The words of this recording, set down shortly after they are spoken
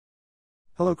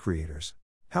Hello creators.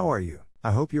 How are you?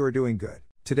 I hope you are doing good.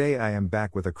 Today I am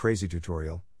back with a crazy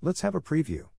tutorial. Let's have a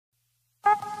preview.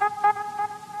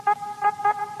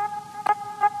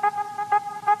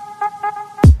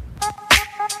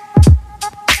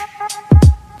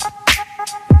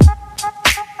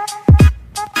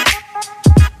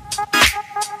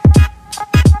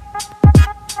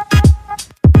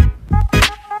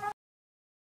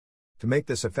 To make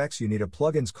this effects you need a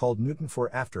plugins called Newton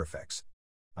for After Effects.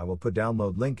 I will put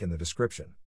download link in the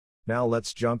description. Now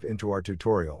let's jump into our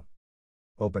tutorial.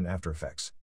 Open After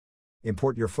Effects.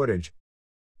 Import your footage.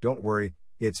 Don't worry,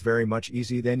 it's very much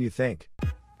easier than you think.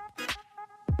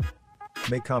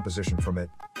 Make composition from it.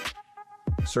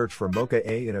 Search for Mocha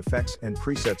A in Effects and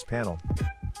Presets panel.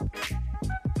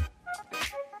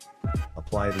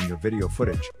 Apply it in your video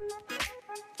footage.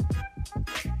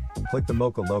 Click the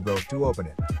Mocha logo to open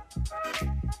it.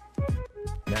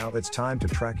 Now it's time to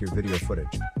track your video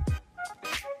footage.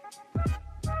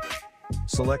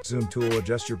 Select Zoom tool,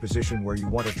 adjust your position where you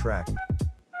want to track.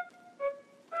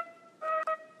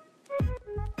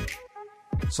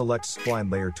 Select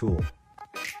Spline Layer tool.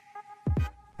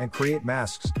 And create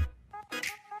masks.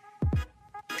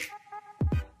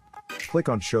 Click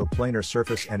on Show Planar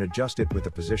Surface and adjust it with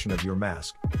the position of your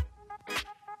mask.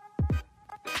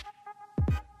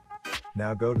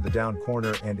 Now go to the down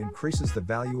corner and increases the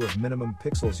value of minimum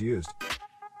pixels used.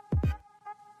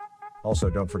 Also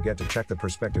don't forget to check the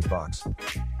perspective box.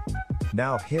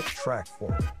 Now hit track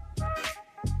forward.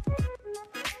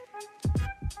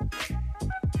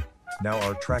 Now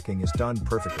our tracking is done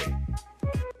perfectly.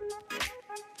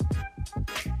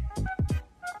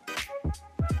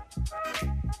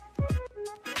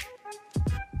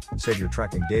 Save your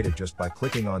tracking data just by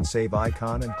clicking on Save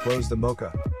icon and close the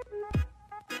Mocha.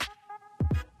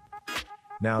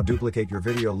 Now duplicate your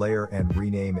video layer and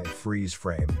rename it Freeze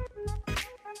Frame.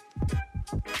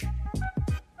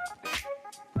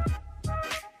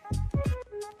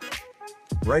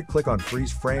 Right-click on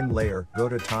Freeze Frame layer, go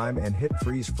to Time and hit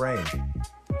Freeze Frame.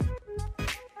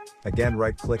 Again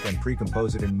right-click and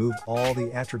pre-compose it and move all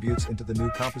the attributes into the new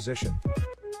composition.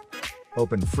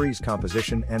 Open Freeze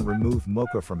Composition and remove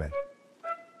Mocha from it.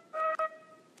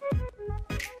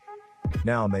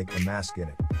 Now make a mask in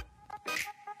it.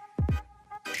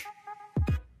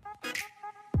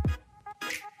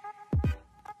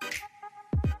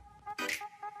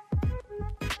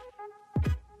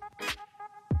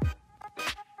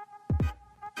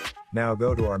 Now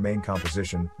go to our main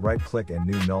composition, right-click and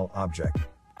New Null Object.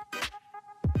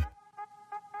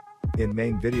 In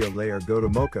Main Video Layer go to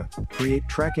Mocha, create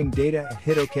tracking data,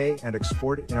 hit OK and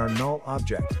export it in our Null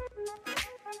Object.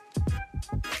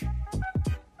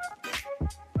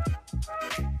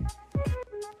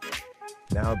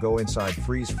 Now go inside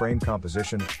Freeze Frame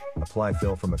Composition, apply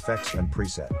Fill from Effects and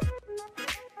Preset.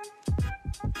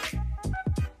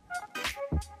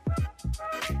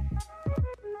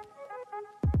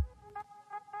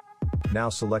 Now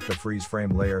select the freeze frame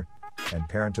layer, and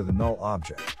parent to the null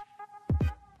object.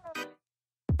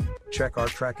 Check our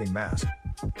tracking mask.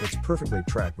 It's perfectly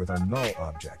tracked with our null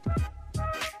object.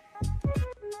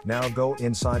 Now go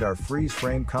inside our freeze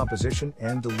frame composition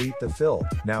and delete the fill.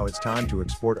 Now it's time to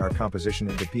export our composition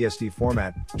into PSD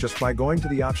format, just by going to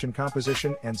the option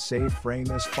Composition and Save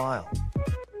Frame as File.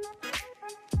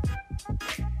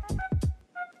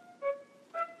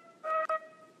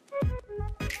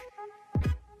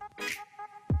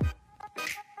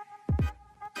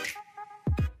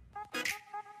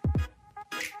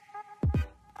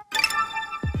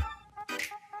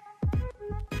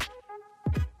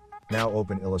 Now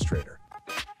open Illustrator.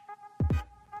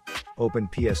 Open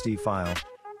PSD file.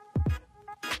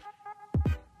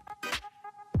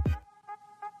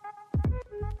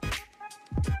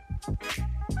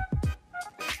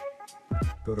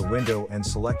 Go to Window and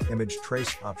select Image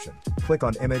Trace option. Click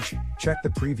on Image, check the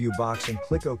preview box and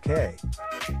click OK.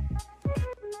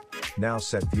 Now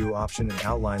set View option and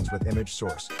outlines with image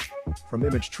source. From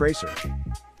Image Tracer,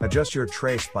 adjust your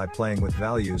trace by playing with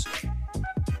values.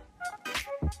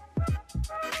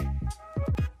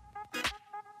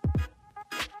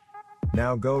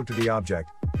 Now go to the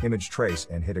object, Image Trace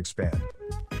and hit Expand.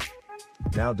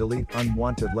 Now delete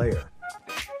unwanted layer.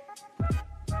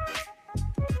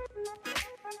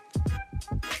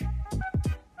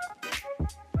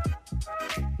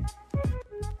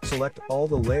 Select all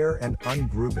the layer and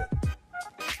ungroup it.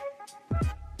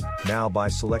 Now by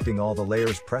selecting all the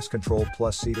layers press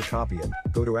Ctrl+C to copy it,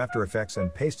 go to After Effects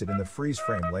and paste it in the freeze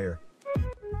frame layer.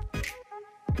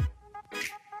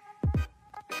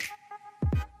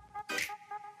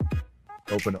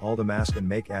 Open all the mask and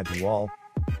make Add to All.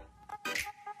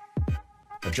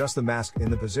 Adjust the mask in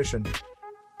the position.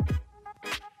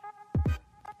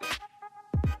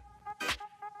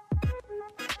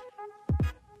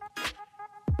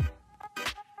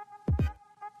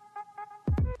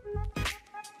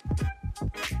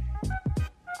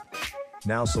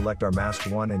 Now select our masked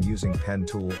one and using pen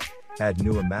tool, add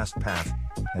new a masked path,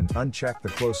 and uncheck the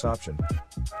close option.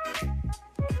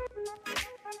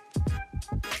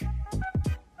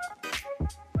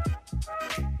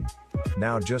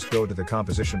 Now just go to the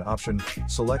composition option,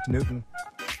 select Newton,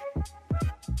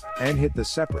 and hit the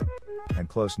separate, and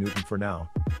close Newton for now.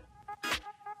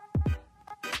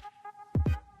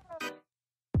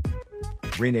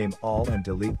 Rename all and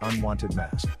delete unwanted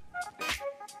mask.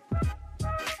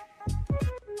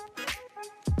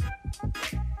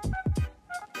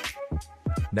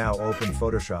 Now open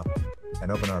Photoshop,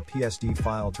 and open our PSD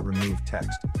file to remove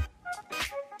text.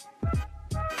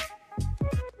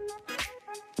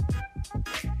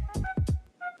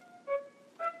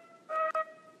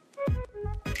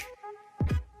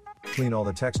 Clean all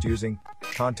the text using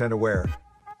Content Aware.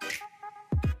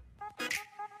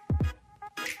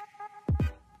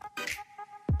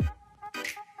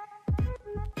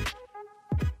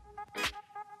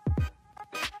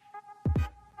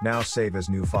 Now save as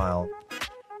new file.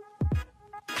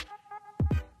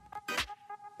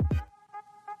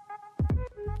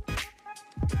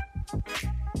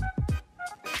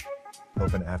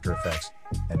 Open After Effects,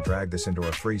 and drag this into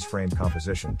our freeze frame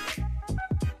composition.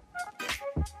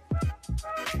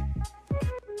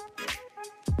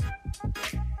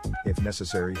 If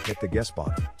necessary, hit the guess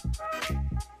button.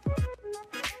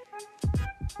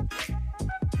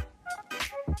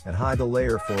 And hide the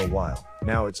layer for a while.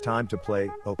 Now it's time to play.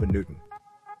 Open Newton.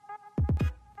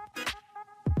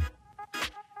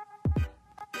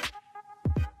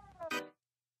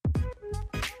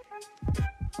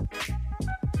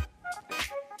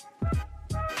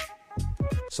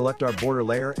 Select our border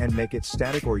layer and make it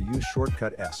static or use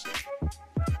shortcut S.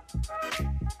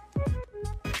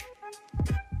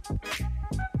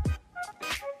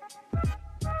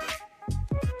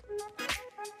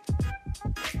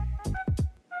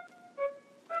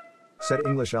 Set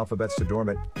English alphabets to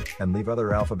dormant, and leave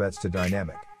other alphabets to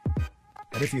dynamic.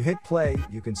 And if you hit play,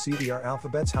 you can see the R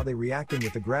alphabets how they reacting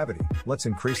with the gravity. Let's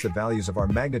increase the values of our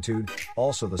magnitude,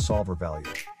 also the solver value.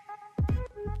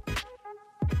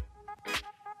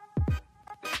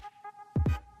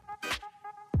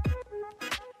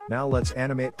 Now let's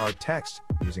animate our text,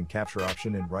 using capture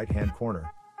option in right hand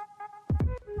corner.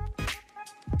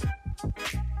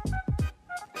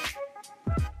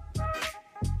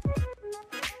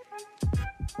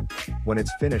 When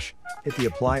it's finished, hit the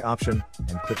apply option,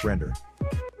 and click render.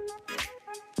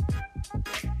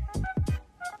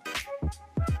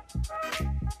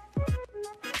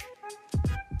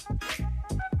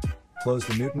 Close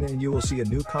the Newton and you will see a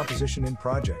new composition in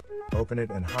project. Open it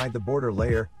and hide the border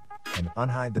layer, and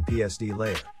unhide the PSD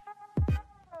layer.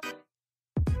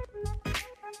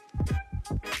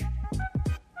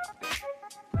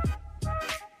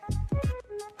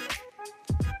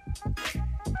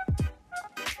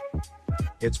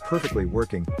 It's perfectly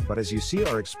working, but as you see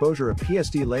our exposure of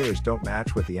PSD layers don't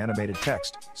match with the animated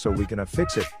text, so we can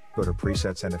fix it. Go to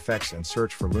Presets and Effects and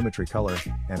search for Lumetri Color,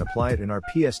 and apply it in our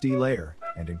PSD layer,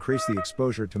 and increase the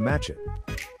exposure to match it.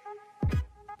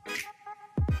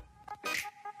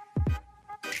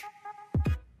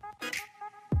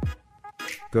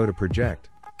 Go to Project,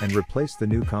 and replace the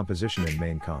new composition in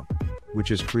Main Comp,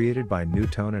 which is created by New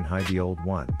Tone, and hide the old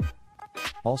one.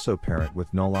 Also parent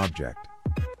with null object.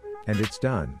 And it's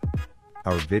done.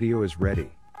 Our video is ready.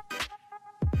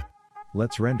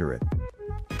 Let's render it.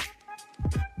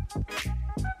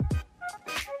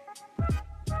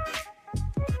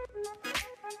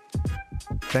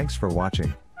 Thanks for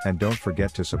watching, and don't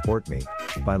forget to support me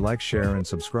by like, share and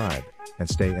subscribe, and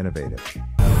stay innovative.